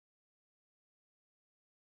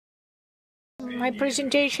My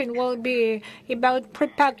presentation will be about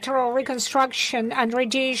prepectoral reconstruction and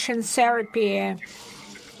radiation therapy.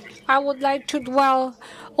 I would like to dwell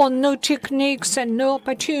on new techniques and new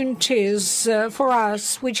opportunities for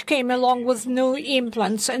us, which came along with new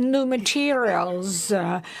implants and new materials.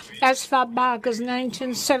 As far back as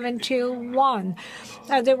 1971,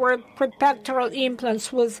 there were prepectoral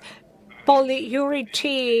implants with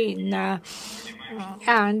polyurethane,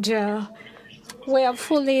 and we are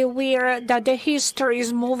fully aware that the history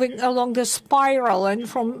is moving along the spiral, and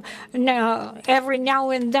from every now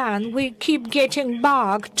and then we keep getting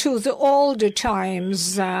back to the older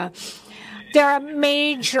times. There are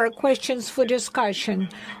major questions for discussion.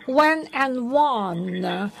 When and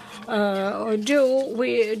when do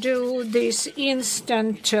we do this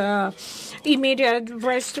instant immediate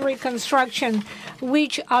breast reconstruction?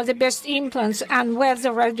 Which are the best implants, and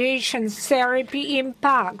whether radiation therapy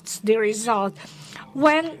impacts the result?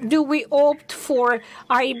 When do we opt for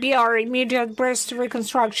IBR, immediate breast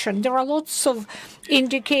reconstruction? There are lots of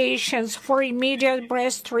indications for immediate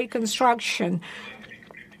breast reconstruction.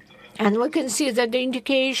 And we can see that the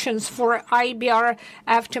indications for IBR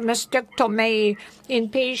after mastectomy in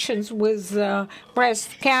patients with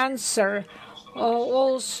breast cancer,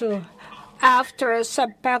 also after a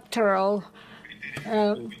subpectoral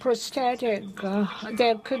prosthetic,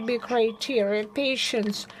 there could be criteria.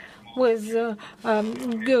 Patients with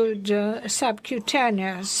good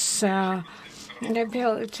subcutaneous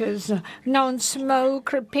abilities,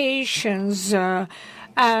 non-smoker patients,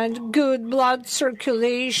 and good blood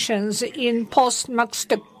circulations in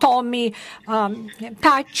post-mastectomy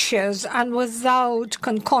patches and without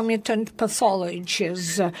concomitant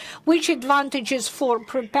pathologies. Which advantages for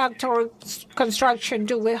prepectoral construction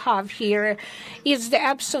do we have here? Is the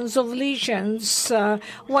absence of lesions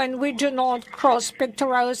when we do not cross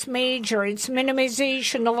pectoralis major. It's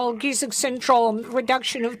minimization of Algesic syndrome,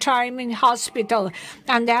 reduction of time in hospital,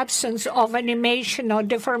 and the absence of animation or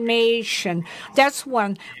deformation. That's when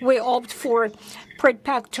we opt for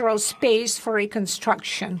prepectoral space for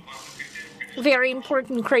reconstruction. Very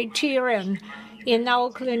important criterion in our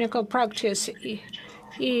clinical practice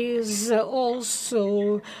is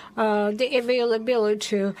also the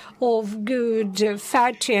availability of good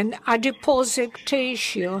fatty and adiposic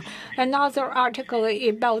tissue. Another article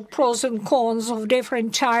about pros and cons of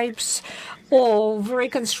different types of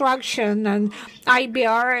reconstruction and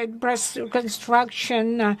IBR breast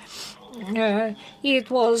reconstruction.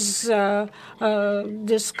 It was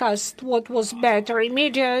discussed what was better,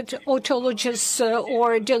 immediate autologous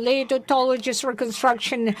or delayed autologous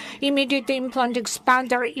reconstruction, immediate implant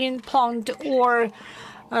expander implant, or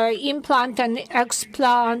implant and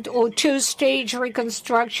explant, or two-stage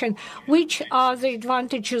reconstruction. Which are the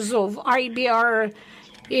advantages of IBR?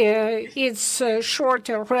 It's a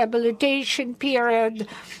shorter rehabilitation period,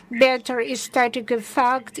 better aesthetic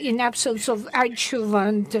effect in absence of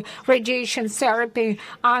adjuvant radiation therapy,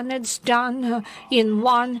 and it's done in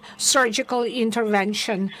one surgical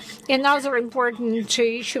intervention. Another important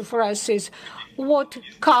issue for us is what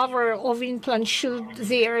cover of implant should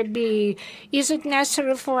there be? Is it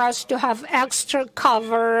necessary for us to have extra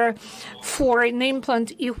cover for an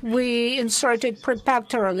implant if we insert it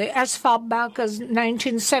prepectorally? As far back as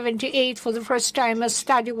 1978, for the first time, a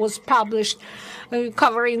study was published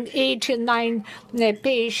covering 89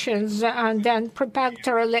 patients, and then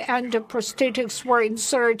prepectorally endoprosthetics were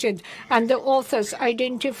inserted, and the authors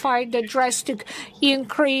identified the drastic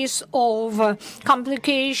increase of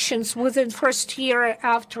complications within first year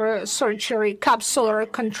after surgery, capsular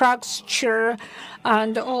contracture,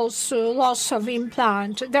 and also loss of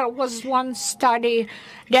implant. There was one study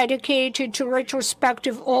dedicated to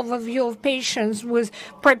retrospective overview of patients with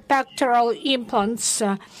prepectoral implants,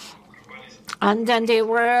 and then they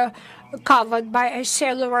were covered by a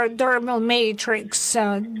cellular dermal matrix.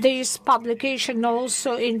 This publication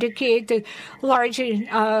also indicated large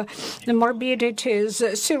morbidities,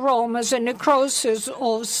 seromas, and necrosis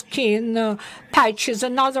of skin patches.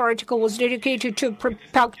 Another article was dedicated to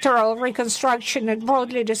prepectoral reconstruction and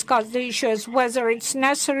broadly discussed the issue as whether it's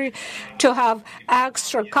necessary to have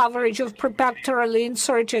extra coverage of prepectorally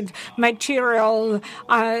inserted material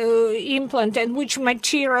implant, and which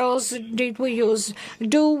materials did we use?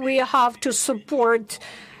 Do we have to support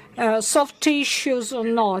soft tissues or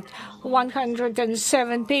not?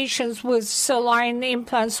 107 patients with saline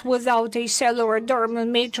implants without a cellular dermal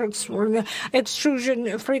matrix.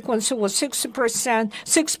 Extrusion frequency was 6%,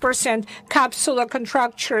 capsular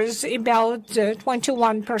contractures about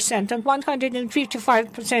 21%, and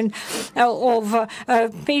 155%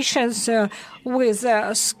 of patients with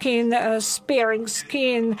sparing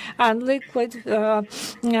skin and liquid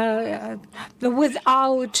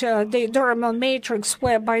without the dermal matrix,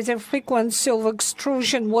 whereby the frequency of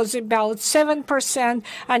extrusion was about 7%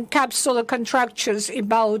 and capsular contractures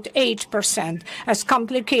about 8% as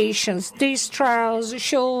complications. These trials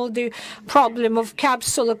show the problem of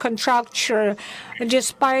capsular contracture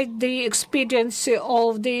despite the expediency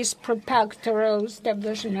of this prepectoral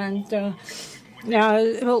establishment.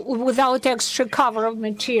 Without extra cover of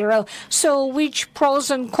material. So which pros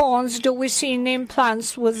and cons do we see in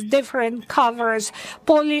implants with different covers?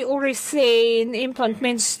 Polyurethane implant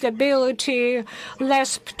means stability,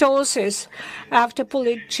 less ptosis after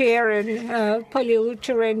polyuterine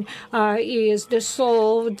is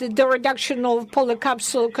dissolved, the reduction of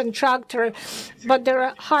polycapsular contracture, but there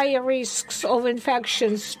are higher risks of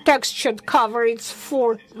infections. Textured cover, it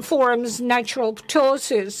forms natural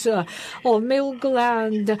ptosis of milk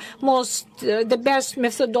gland. The best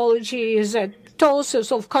methodology is a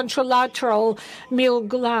ptosis of contralateral milk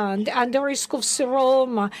gland, and the risk of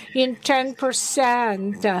seroma in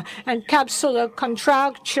 10%, and capsular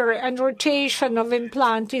contracture and rotation of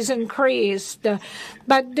implant is increased.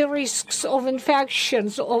 But the risks of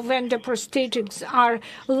infections of endoprosthetics are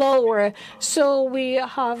lower, so we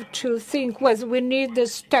have to think whether we need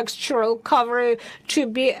this textural cover to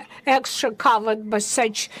be extra covered by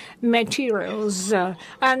such materials.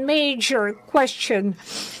 And major question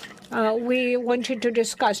we wanted to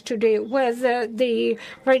discuss today whether the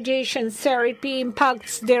radiation therapy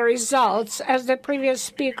impacts the results. As the previous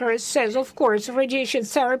speaker says, of course, radiation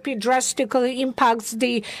therapy drastically impacts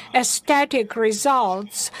the aesthetic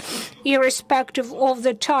results, irrespective of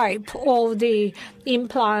the type of the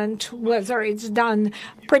implant, whether it's done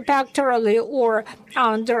prepectorally or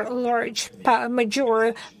under large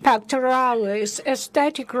major pectoralis.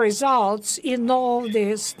 Aesthetic results in all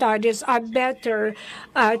these studies are better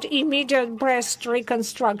at immediate breast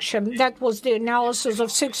reconstruction. That was the analysis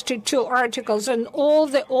of 62 articles, and all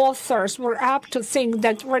the authors were apt to think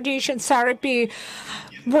that radiation therapy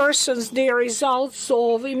worsens the results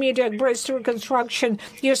of immediate breast reconstruction,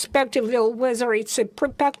 irrespectively of whether it's a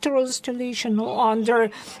prepectoral installation or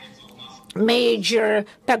under major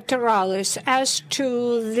pectoralis. As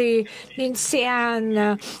to the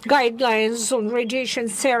NCCN guidelines on radiation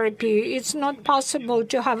therapy, it's not possible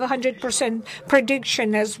to have 100%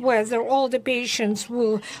 prediction as whether all the patients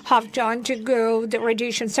will have to undergo the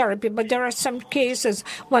radiation therapy. But there are some cases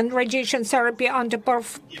when radiation therapy under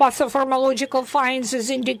pathopharmacological findings is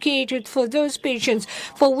indicated for those patients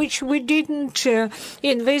for which we didn't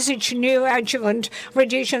envisage neoadjuvant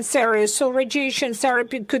radiation therapy. So radiation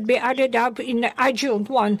therapy could be added up in adjuvant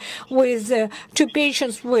one with 2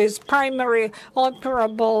 patients with primary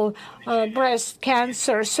operable breast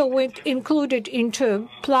cancer. So it included into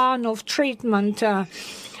plan of treatment.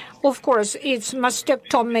 Of course, it's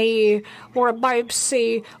mastectomy or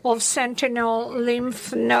biopsy of sentinel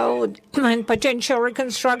lymph node and potential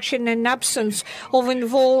reconstruction in absence of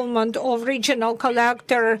involvement of regional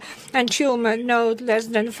collector and tumor node less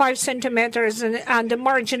than 5 centimeters and the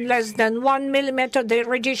margin less than 1 millimeter. The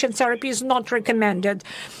radiation therapy is not recommended.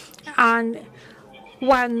 And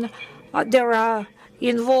when there are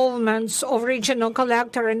involvements of regional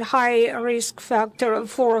collector and high risk factor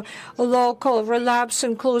for local relapse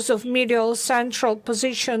inclusive medial central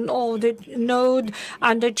position of the node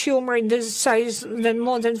and the tumor in the size than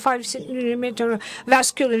more than 5 centimeter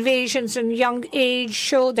vascular invasions in young age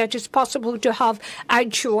show that it's possible to have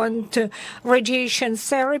adjuvant radiation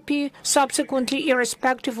therapy subsequently,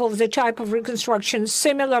 irrespective of the type of reconstruction.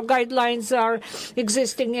 Similar guidelines are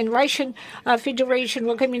existing in Russian Federation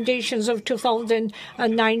recommendations of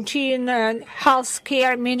 2019 and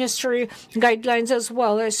healthcare ministry guidelines as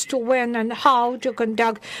well as to when and how to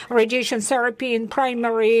conduct radiation therapy in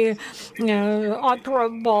primary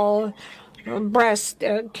operable breast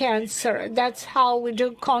cancer. That's how we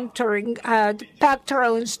do contouring,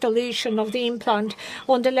 pectoral installation of the implant.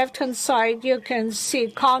 On the left-hand side, you can see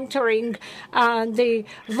contouring and the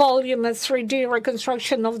volume and 3D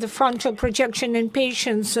reconstruction of the frontal projection in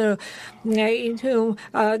patients in whom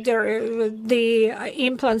the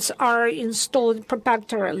implants are installed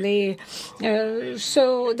prepectorally.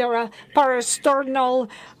 So there are parasternal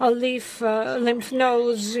lymph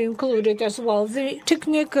nodes included as well. The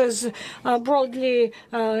technique is broadly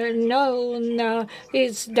known.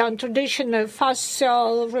 It's done traditional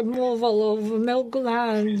facial removal of milk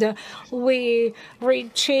gland. We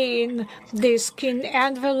retain the skin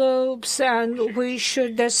envelopes, and we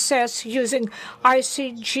should assess using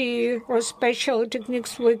ICG or special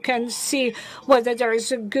techniques. We can see whether there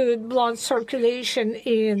is a good blood circulation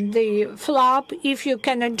in the flap. If you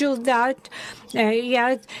cannot do that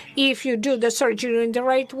yet, if you do the surgery in the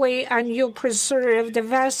right way and you preserve the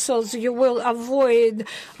vessels, you will avoid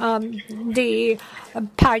the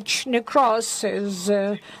patch necrosis.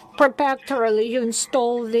 Prepectorally, you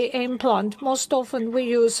install the implant. Most often we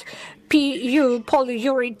use PU,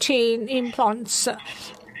 polyurethane implants.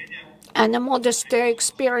 And a modest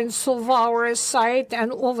experience of our site,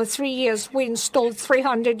 and over 3 years we installed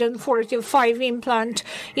 345 implants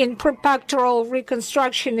in prepectoral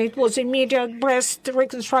reconstruction. It was immediate breast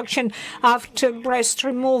reconstruction after breast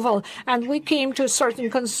removal, and we came to certain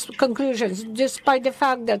conclusions. Despite the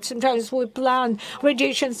fact that sometimes we plan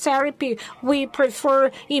radiation therapy, we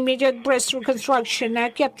prefer immediate breast reconstruction. I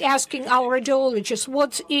kept asking our radiologists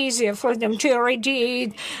what's easier for them to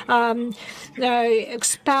irradiate,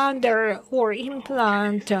 expander or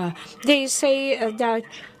implant. They say that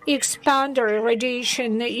expander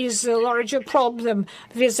radiation is a larger problem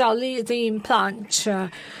vis-a-vis the implant.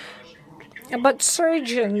 But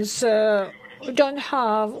surgeons don't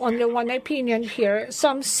have only one opinion here.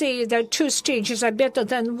 Some say that 2 stages are better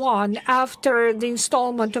than 1. After the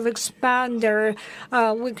installment of expander,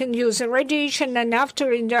 we can use irradiation, and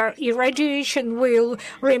after irradiation, we'll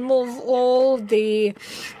remove all the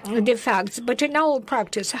defects. But in our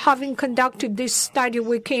practice, having conducted this study,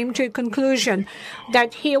 we came to a conclusion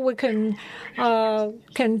that here we can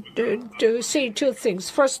say 2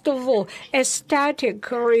 things. First of all,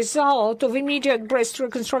 aesthetic result of immediate breast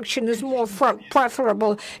reconstruction is more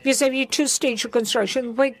preferable vis-a-vis 2-stage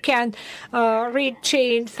reconstruction. We can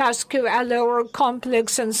retain vascular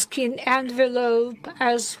complex and skin envelope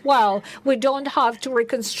as well. We don't have to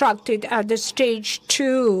reconstruct it at the stage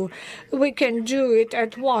 2. We can do it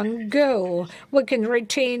at one go. We can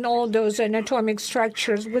retain all those anatomic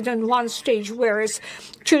structures within 1 stage, whereas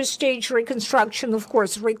 2-stage reconstruction, of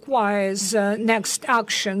course, requires next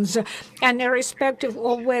actions. And irrespective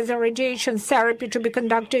of whether radiation therapy to be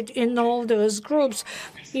conducted in all those groups,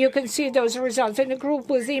 you can see those results. In a group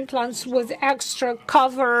with implants with extra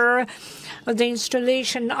cover, the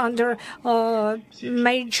installation under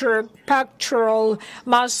major pectoral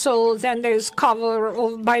muscle, then there's cover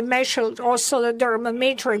of bimetal or solidermal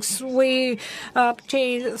matrix. We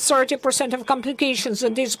obtained 30% of complications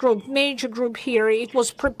in this group. Major group here, it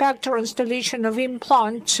was prepectoral installation of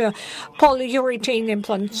implant, polyurethane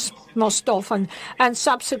implants most often, and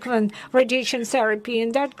subsequent radiation therapy.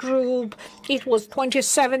 In that group, it was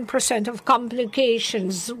 27% of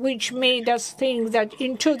complications, which made us think that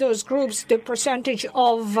into those groups, the percentage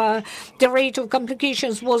of the rate of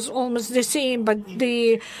complications was almost the same, but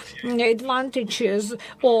the advantages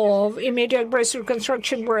of immediate breast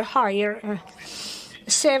reconstruction were higher.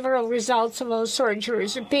 Several results of our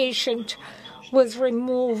surgeries. A patient with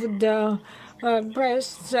removed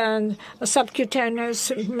breasts and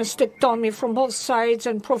subcutaneous mastectomy from both sides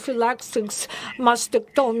and prophylactic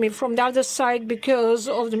mastectomy from the other side because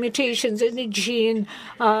of the mutations in the gene.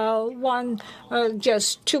 One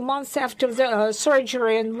just 2 months after the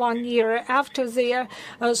surgery and 1 year after the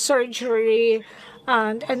surgery.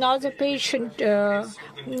 And another patient,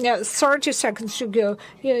 30 seconds ago,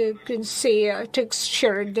 you can see a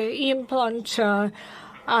textured implant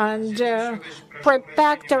and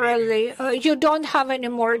prepectorally, you don't have any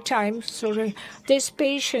more time. So this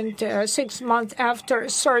patient, 6 months after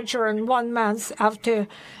surgery and 1 month after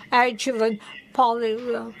adjuvant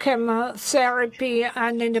polychemotherapy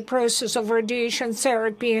and in the process of radiation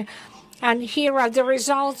therapy. And here are the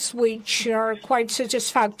results, which are quite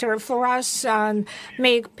satisfactory for us and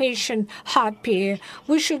make patient happy.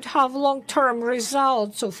 We should have long-term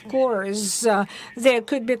results, of course. There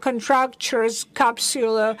could be contractures,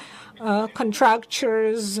 capsular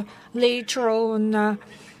contractures later on.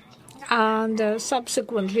 And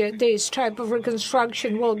subsequently, this type of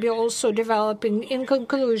reconstruction will be also developing. In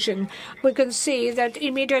conclusion, we can see that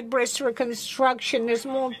immediate breast reconstruction is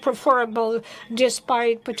more preferable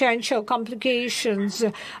despite potential complications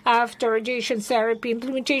after radiation therapy.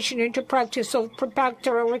 Implementation into practice of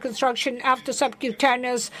prepectoral reconstruction after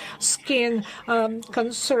subcutaneous skin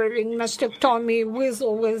conserving mastectomy with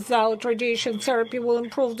or without radiation therapy will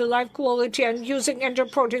improve the life quality, and using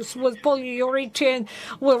endoprothetics with polyurethane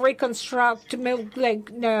will reconstruct milk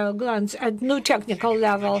glands at new technical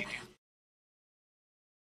level.